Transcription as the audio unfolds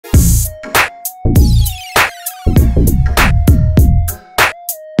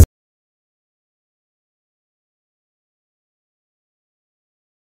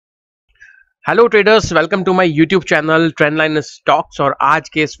Hello traders, welcome to my YouTube channel trendline stocks. और आज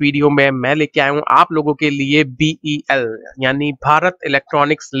के इस वीडियो में मैं लेके आया हूं आप लोगों के लिए BEL यानी भारत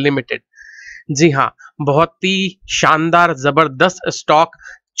इलेक्ट्रॉनिक्स लिमिटेड। जी हाँ, बहुत ही शानदार जबरदस्त स्टॉक।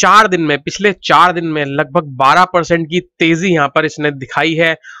 4 दिन में, पिछले 4 दिन में लगभग 12% की तेजी यहां पर इसने दिखाई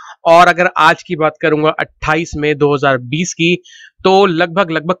है। और अगर आज की बात करूंगा 28 मई 2020 की, तो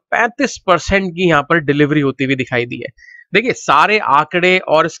लगभग लगभग 35% की यहां पर डिलीवरी होती हुई दिखाई दी है। देखिए, सारे आंकड़े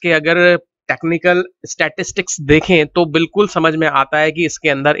और इसके अगर टेक्निकल स्टैटिस्टिक्स देखें तो बिल्कुल समझ में आता है कि इसके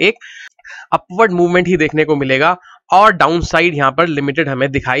अंदर एक अपवर्ड मूवमेंट ही देखने को मिलेगा और डाउन साइड यहां पर लिमिटेड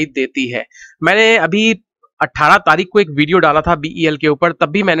हमें दिखाई देती है। मैंने अभी 18 तारीख को एक वीडियो डाला था BEL के ऊपर, तब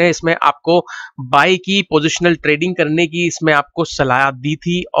भी मैंने इसमें आपको बाय की, पोजिशनल ट्रेडिंग करने की इसमें आपको सलाह दी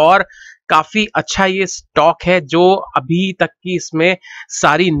थी। और काफी अच्छा ये स्टॉक है जो अभी तक की इसमें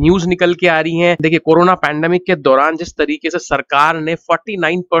सारी न्यूज निकल के आ रही हैं। देखिए, कोरोना पैंडेमिक के दौरान जिस तरीके से सरकार ने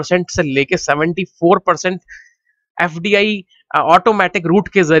 49% से लेके 74% FDI ऑटोमेटिक रूट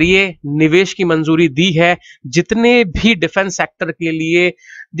के जरिए निवेश की मंजूरी दी है। जितने भी डिफेंस सेक्टर के लिए,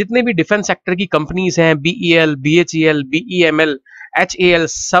 जितने भी डिफेंस सेक्टर की कंपनीज हैं, BEL, BHEL, BEML, HAL,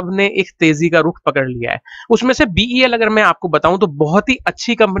 सब ने एक तेजी का रुख पकड़ लिया है। उसमें से BEL अगर मैं आपको बताऊं तो बहुत ही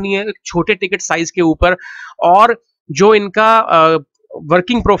अच्छी कंपनी है, एक छोटे टिकट साइज के ऊपर। और जो इनका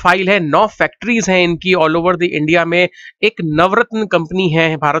वर्किंग प्रोफाइल है, 9 फैक्ट्रीज हैं इनकी ऑल ओवर द इंडिया में। एक नवरत्न कंपनी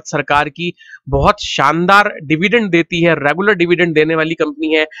है भारत सरकार की, बहुत शानदार डिविडेंड देती है, रेगुलर डिविडेंड देने वाली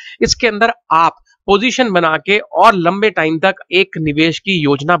कंपनी है। इसके अंदर आप पोजीशन बना के और लंबे टाइम तक एक निवेश की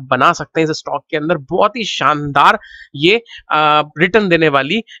योजना बना सकते हैं। इस स्टॉक के अंदर बहुत ही शानदार ये रिटर्न देने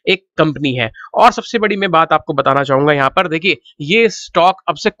वाली एक कंपनी है। और सबसे बड़ी मैं बात आपको बताना चाहूंगा यहाँ पर, देखिए ये स्टॉक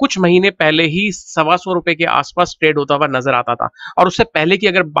अब से कुछ महीने पहले ही ₹125 के आसपास ट्रेड होता हुआ नजर आता था। और उससे पहले की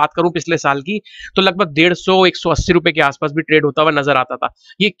अगर बात करूं पिछले साल की, तो लगभग 150-180 रुपए के आसपास भी ट्रेड होता हुआ नजर आता था।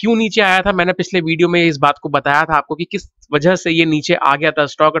 ये क्यों नीचे आया था, मैंने पिछले वीडियो में इस बात को बताया था आपको कि किस वजह से ये नीचे आ गया था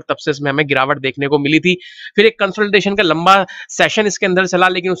स्टॉक, और तब से इसमें हमें गिरावट देखने को मिली थी। फिर एक कंसोलिडेशन का लंबा सेशन इसके अंदर चला,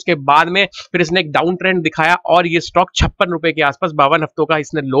 लेकिन उसके बाद में फिर इसने एक डाउन ट्रेंड दिखाया और ये स्टॉक 56 रुपए के आसपास 52 हफ्तों का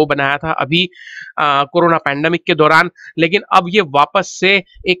इसने लो बनाया था अभी कोरोना पैंडेमिक के दौरान। लेकिन अब ये वापस से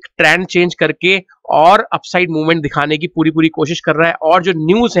एक ट्रेंड चेंज करके और अपसाइड मूवमेंट दिखाने की पूरी कोशिश कर रहा है। और जो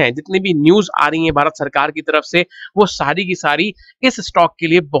न्यूज है, जितनी भी न्यूज आ रही है भारत सरकार की तरफ से, वो सारी की सारी इस स्टॉक के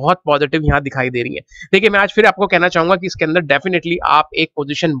लिए बहुत पॉजिटिव यहां दिखाई दे रही है। देखिए, मैं आज फिर आपको कहना चाहूंगा कि इसके अंदर डेफिनेटली आप एक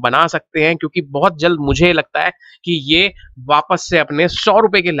पोजीशन बना सकते हैं, क्योंकि बहुत जल्द मुझे लगता है कि ये वापस से अपने 100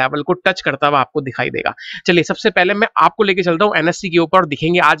 रुपए के लेवल को टच करता हुआ आपको दिखाई देगा। चलिए, सबसे पहले मैं आपको लेके चलता हूं NSE के ऊपर,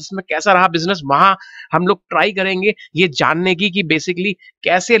 दिखेंगे आज इसमें कैसा रहा बिजनेस। वहां हम लोग ट्राई करेंगे ये जानने की कि बेसिकली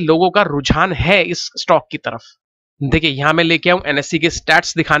कैसे लोगों का रुझान है इस स्टॉक की तरफ। देखिए, यहां मैं लेके आऊं NSE के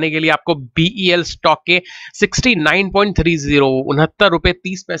स्टैट्स दिखाने के लिए आपको। BEL स्टॉक के 69.30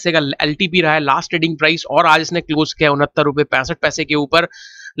 ₹69.30 का LTP रहा है लास्ट ट्रेडिंग प्राइस, और आज इसने क्लोज किया ₹69.65 के ऊपर।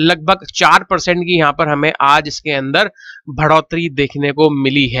 लगभग 4% की यहां पर हमें आज इसके अंदर बढ़ोतरी देखने को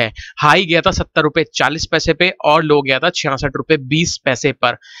मिली है। हाई गया था ₹70.40 पे और लो गया था ₹66.20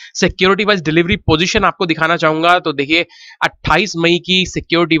 पर। सिक्योरिटी वाइज डिलीवरी पोजीशन आपको दिखाना चाहूंगा, तो देखिए 28 मई की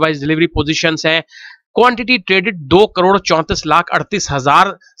सिक्योरिटी वाइज डिलीवरी पोजीशंस हैं। क्वांटिटी ट्रेडेड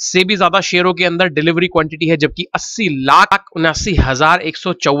 2,34,38,000 से भी ज्यादा शेयरों के अंदर डिलीवरी क्वांटिटी है, जबकि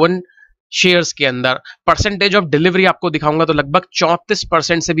 80,79,154 शेयर्स के अंदर परसेंटेज ऑफ डिलीवरी आपको दिखाऊंगा, तो लगभग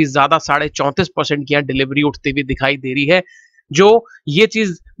 34% से भी ज्यादा, 34.5% की डिलीवरी उठती हुई दिखाई दे रही है। जो ये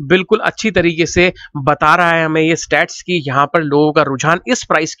चीज बिल्कुल अच्छी तरीके से बता रहा है हमें ये स्टैट्स की यहां पर लोगों का रुझान इस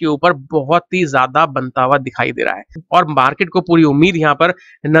प्राइस के ऊपर बहुत ही ज्यादा बनता हुआ दिखाई दे रहा है। और मार्केट को पूरी उम्मीद यहां पर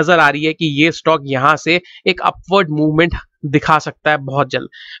नजर आ रही है कि ये स्टॉक यहां से एक अपवर्ड मूवमेंट दिखा सकता है बहुत जल्द।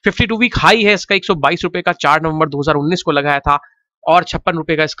 52 वीक हाई है इसका ₹122 का 4 नवंबर 2019 को लगाया था, और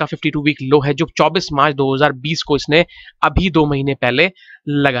 ₹56 का इसका 52 वीक लो है जो 24 मार्च 2020 को इसने अभी 2 महीने पहले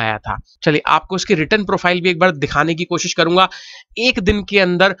लगाया था। चलिए, आपको इसकी रिटर्न प्रोफाइल भी एक बार दिखाने की कोशिश करूंगा। एक दिन के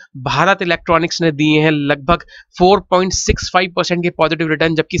अंदर भारत इलेक्ट्रॉनिक्स ने दिए हैं लगभग 4.65% के पॉजिटिव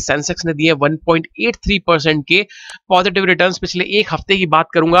रिटर्न, जबकि सेंसेक्स ने दिए 1.83% के पॉजिटिव रिटर्न्स। पिछले एक हफ्ते की बात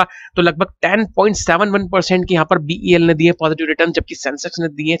करूंगा तो लगभग 10.71% के यहां पर BEL ने दिए पॉजिटिव रिटर्न, जबकि सेंसेक्स ने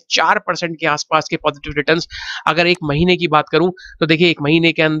दिए 4% के आसपास के पॉजिटिव रिटर्न्स। अगर एक महीने की बात करूं तो देखिए, एक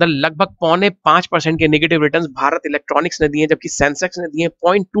महीने के अंदर लगभग 0.5% के नेगेटिव रिटर्न्स भारत इलेक्ट्रॉनिक्स ने दिए, जबकि सेंसेक्स ने दिए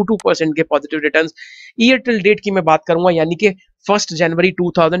 0.22% के positive returns. Year till date की मैं बात करूंगा, यानी कि 1 जनवरी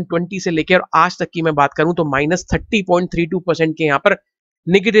 2020 से लेकर और आज तक की मैं बात करूं तो -30.32% के यहां पर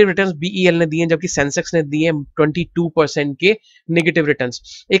नेगेटिव रिटर्न्स बीईएल ने दिए, जबकि सेंसेक्स ने दिए 22% के नेगेटिव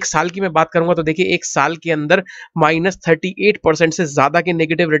रिटर्न्स। एक साल की मैं बात करूंगा तो देखिए एक साल के अंदर -38% से ज्यादा के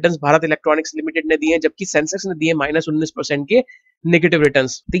negative returns Bharat electronics limited ने दिए, जबकि सेंसेक्स ने दिए -19% के नेगेटिव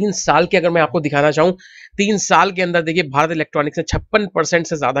रिटर्न्स। 3 साल के अगर मैं आपको दिखाना चाहूं, 3 साल के अंदर देखिए भारत इलेक्ट्रॉनिक्स ने 56%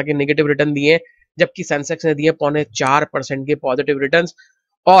 से ज्यादा के नेगेटिव रिटर्न दिए, जबकि सेंसेक्स ने दिए 0.4% के पॉजिटिव रिटर्न्स।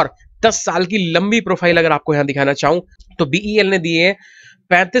 और 10 साल की लंबी प्रोफाइल अगर आपको यहां दिखाना चाहूं तो बीईएल ने दिए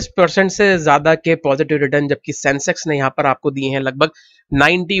 35% से ज्यादा के पॉजिटिव रिटर्न, जबकि सेंसेक्स ने यहां पर आपको दिए हैं लगभग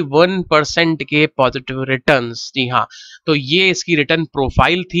 91% के पॉजिटिव रिटर्न्स। जी हाँ, तो ये इसकी रिटर्न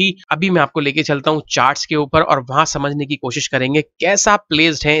प्रोफाइल थी। अभी मैं आपको लेके चलता हूं चार्ट्स के ऊपर और वहां समझने की कोशिश करेंगे कैसा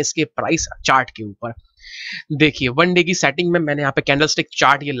प्लेस्ड है इसके प्राइस चार्ट के ऊपर। देखिए 1 डे की सेटिंग में मैंने यहाँ पे कैंडलस्टिक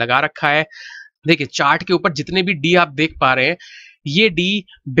चार्ट ये लगा रखा है। देखिए चार्ट के ऊपर जितने भी डी आप देख पा रहे हैं, ये डी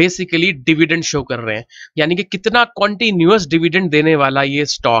बेसिकली डिविडेंड शो कर रहे हैं, यानी कि कितना कॉन्टिन्यूअस डिविडेंड देने वाला ये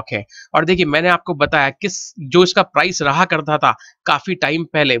स्टॉक है। और देखिए मैंने आपको बताया किस जो इसका प्राइस रहा करता था काफी टाइम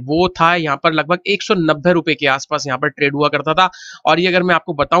पहले, वो था यहाँ पर लगभग 190 रुपए के आसपास यहाँ पर ट्रेड हुआ करता था। और ये अगर मैं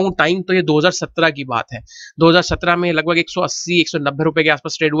आपको बताऊं टाइम, तो ये 2017 की बात है। 2017 में लगभग 180-190 रुपए के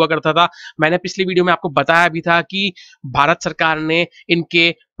आसपास ट्रेड हुआ करता था। मैंने पिछली वीडियो में आपको बताया भी था कि भारत सरकार ने इनके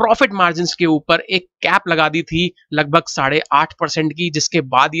प्रॉफिट मार्जिन के ऊपर एक कैप लगा दी थी लगभग 8.5% की, जिसके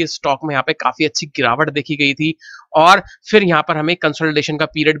बाद ये स्टॉक में यहाँ पे काफी अच्छी गिरावट देखी गई थी। और फिर यहाँ पर हमें कंसोलिडेशन का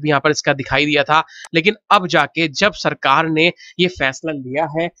पीरियड भी यहाँ पर इसका दिखाई दिया था। लेकिन अब जाके जब सरकार ने ये फैसला लिया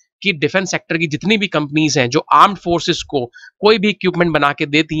है कि डिफेंस सेक्टर की जितनी भी कंपनीज हैं जो आर्म्ड फोर्सेस को कोई भी इक्विपमेंट बना के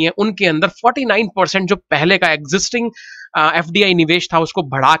देती हैं, उनके अंदर 49% जो पहले का एग्जिस्टिंग एफडीआई निवेश था उसको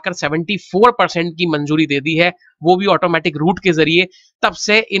बढ़ाकर 74% की मंजूरी दे दी है, वो भी ऑटोमेटिक रूट के जरिए। तब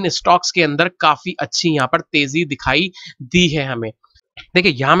से इन स्टॉक्स के अंदर काफी अच्छी यहाँ पर तेजी दिखाई दी है हमें।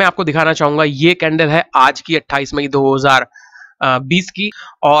 देखिए यहां मैं आपको दिखाना चाहूंगा, ये कैंडल है आज की 28 मई 2020 की।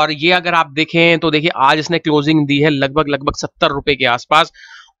 और ये अगर आप देखें तो देखिए आज इसने क्लोजिंग दी है लगभग 70 रुपए के आसपास,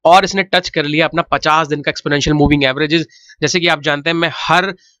 और इसने टच कर लिया अपना 50 दिन का एक्सपोनेंशियल मूविंग एवरेजेस। जैसे कि आप जानते हैं मैं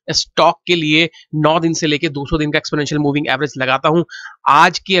हर स्टॉक के लिए 9 दिन से लेके 200 दिन का एक्सपोनेंशियल मूविंग एवरेज लगाता हूं।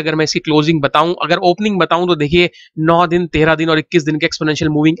 आज की अगर मैं इसकी क्लोजिंग बताऊं, अगर ओपनिंग बताऊं, तो देखिए 9 दिन, 13 दिन और 21 दिन के एक्सपोनेंशियल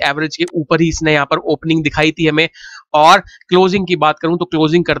मूविंग एवरेज के ऊपर ही इसने यहाँ पर ओपनिंग दिखाई थी हमें। और क्लोजिंग की बात करूं तो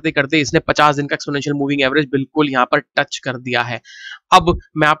क्लोजिंग करते करते इसने 50 दिन का एक्सपोनेंशियल मूविंग एवरेज बिल्कुल यहाँ पर टच कर दिया है। अब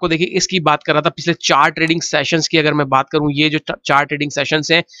मैं आपको देखिए इसकी बात कर रहा था पिछले 4 ट्रेडिंग सेशंस की। अगर मैं बात करूं, ये जो 4 ट्रेडिंग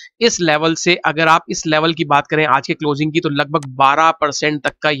सेशंस हैं, इस लेवल से अगर आप इस लेवल की बात करें आज के क्लोजिंग की, तो लगभग 12%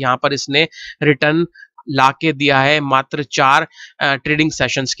 तक का यहाँ पर इसने रिटर्न लाके दिया है मात्र 4 ट्रेडिंग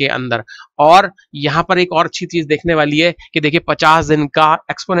सेशंस के अंदर। और यहाँ पर एक और अच्छी चीज देखने वाली है कि देखिए 50 दिन का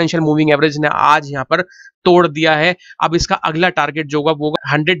एक्सपोनेंशियल मूविंग एवरेज ने आज यहाँ पर तोड़ दिया है। अब इसका अगला टारगेट जो होगा वो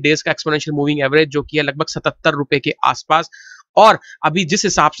 100 डेज का एक्सपोनेंशियल मूविंग एवरेज, जो कि है लगभग 77 रुपए के आसपास। और अभी जिस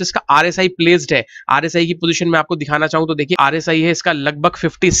हिसाब से इसका आरएसआई प्लेस्ड है, आरएसआई की पोजीशन में आपको दिखाना चाहूं तो देखिए आरएसआई है इसका लगभग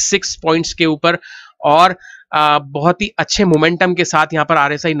 56 पॉइंट्स के ऊपर, और बहुत ही अच्छे मोमेंटम के साथ यहाँ पर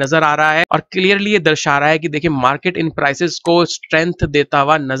आरएसआई नजर आ रहा है। और क्लियरली ये दर्शा रहा है कि देखिए मार्केट इन प्राइसेस को स्ट्रेंथ देता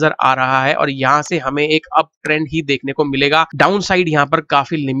हुआ नजर आ रहा है, और यहाँ से हमें एक अप ट्रेंड ही देखने को मिलेगा। डाउन साइड यहाँ पर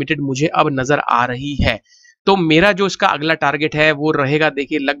काफी लिमिटेड मुझे अब नजर आ रही है। तो मेरा जो इसका अगला टारगेट है वो रहेगा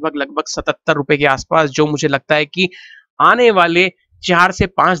देखिए लगभग 77 रुपए के आसपास, जो मुझे लगता है कि आने वाले 4 से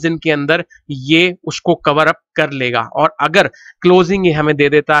 5 दिन के अंदर ये उसको कवर अप कर लेगा। और अगर क्लोजिंग ये हमें दे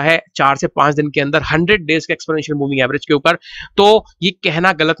देता है 4 से 5 दिन के अंदर 100 डेज के एक्सपोनेंशियल मूविंग एवरेज के ऊपर, तो ये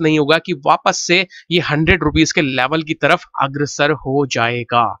कहना गलत नहीं होगा कि वापस से ये 100 रुपीज के लेवल की तरफ अग्रसर हो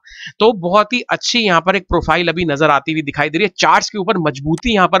जाएगा। तो बहुत ही अच्छी यहाँ पर एक प्रोफाइल अभी नजर आती हुई दिखाई दे रही है। चार्ट्स के ऊपर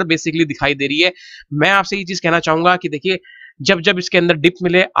मजबूती यहाँ पर बेसिकली दिखाई दे रही है। मैं आपसे ये चीज कहना चाहूंगा कि देखिए जब इसके अंदर डिप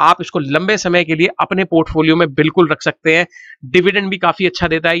मिले, आप इसको लंबे समय के लिए अपने पोर्टफोलियो में बिल्कुल रख सकते हैं। डिविडेंड भी काफी अच्छा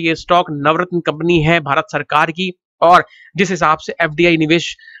देता है। ये स्टॉक नवरत्न कंपनी है भारत सरकार की, और जिस हिसाब से एफडीआई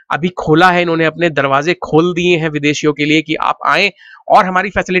निवेश अभी खोला है, इन्होंने अपने दरवाजे खोल दिए हैं विदेशियों के लिए कि आप आएं और हमारी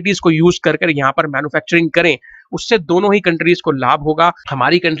फैसिलिटीज को यूज कर यहाँ पर मैन्युफैक्चरिंग करें। उससे दोनों ही कंट्रीज को लाभ होगा,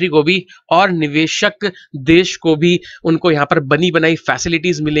 हमारी कंट्री को भी और निवेशक देश को भी। उनको यहाँ पर बनी बनाई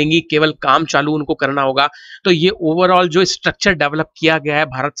फैसिलिटीज मिलेंगी, केवल काम चालू उनको करना होगा। तो ये ओवरऑल जो स्ट्रक्चर डेवलप किया गया है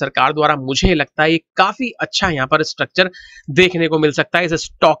भारत सरकार द्वारा, मुझे लगता है ये काफी अच्छा यहाँ पर स्ट्रक्चर देखने को मिल सकता है इस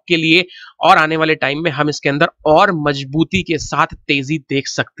स्टॉक के लिए। और आने वाले टाइम में हम इसके अंदर और मजबूती के साथ तेजी देख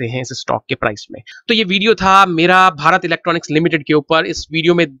सकते हैं इस स्टॉक के प्राइस में। तो ये वीडियो था मेरा भारत इलेक्ट्रॉनिक्स लिमिटेड के ऊपर। इस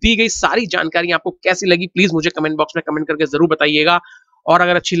वीडियो में दी गई सारी जानकारी आपको कैसी लगी, प्लीज मुझे कमेंट बॉक्स में कमेंट करके जरूर बताइएगा। और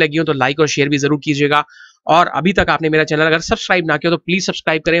अगर अच्छी लगी हो तो लाइक और शेयर भी जरूर कीजिएगा। और अभी तक आपने मेरा चैनल अगर सब्सक्राइब ना किया तो प्लीज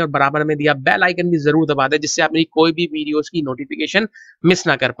सब्सक्राइब करें और बराबर में दिया बेल आइकन भी जरूर दबा दें, जिससे आप मेरी कोई भी वीडियोस की नोटिफिकेशन मिस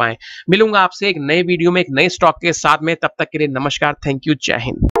ना कर पाए। मिलूंगा आपसे एक नए वीडियो में एक नए स्टॉक के साथ में, तब तक के लिए नमस्कार, थैंक यू, जय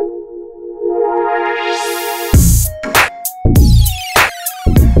हिंद।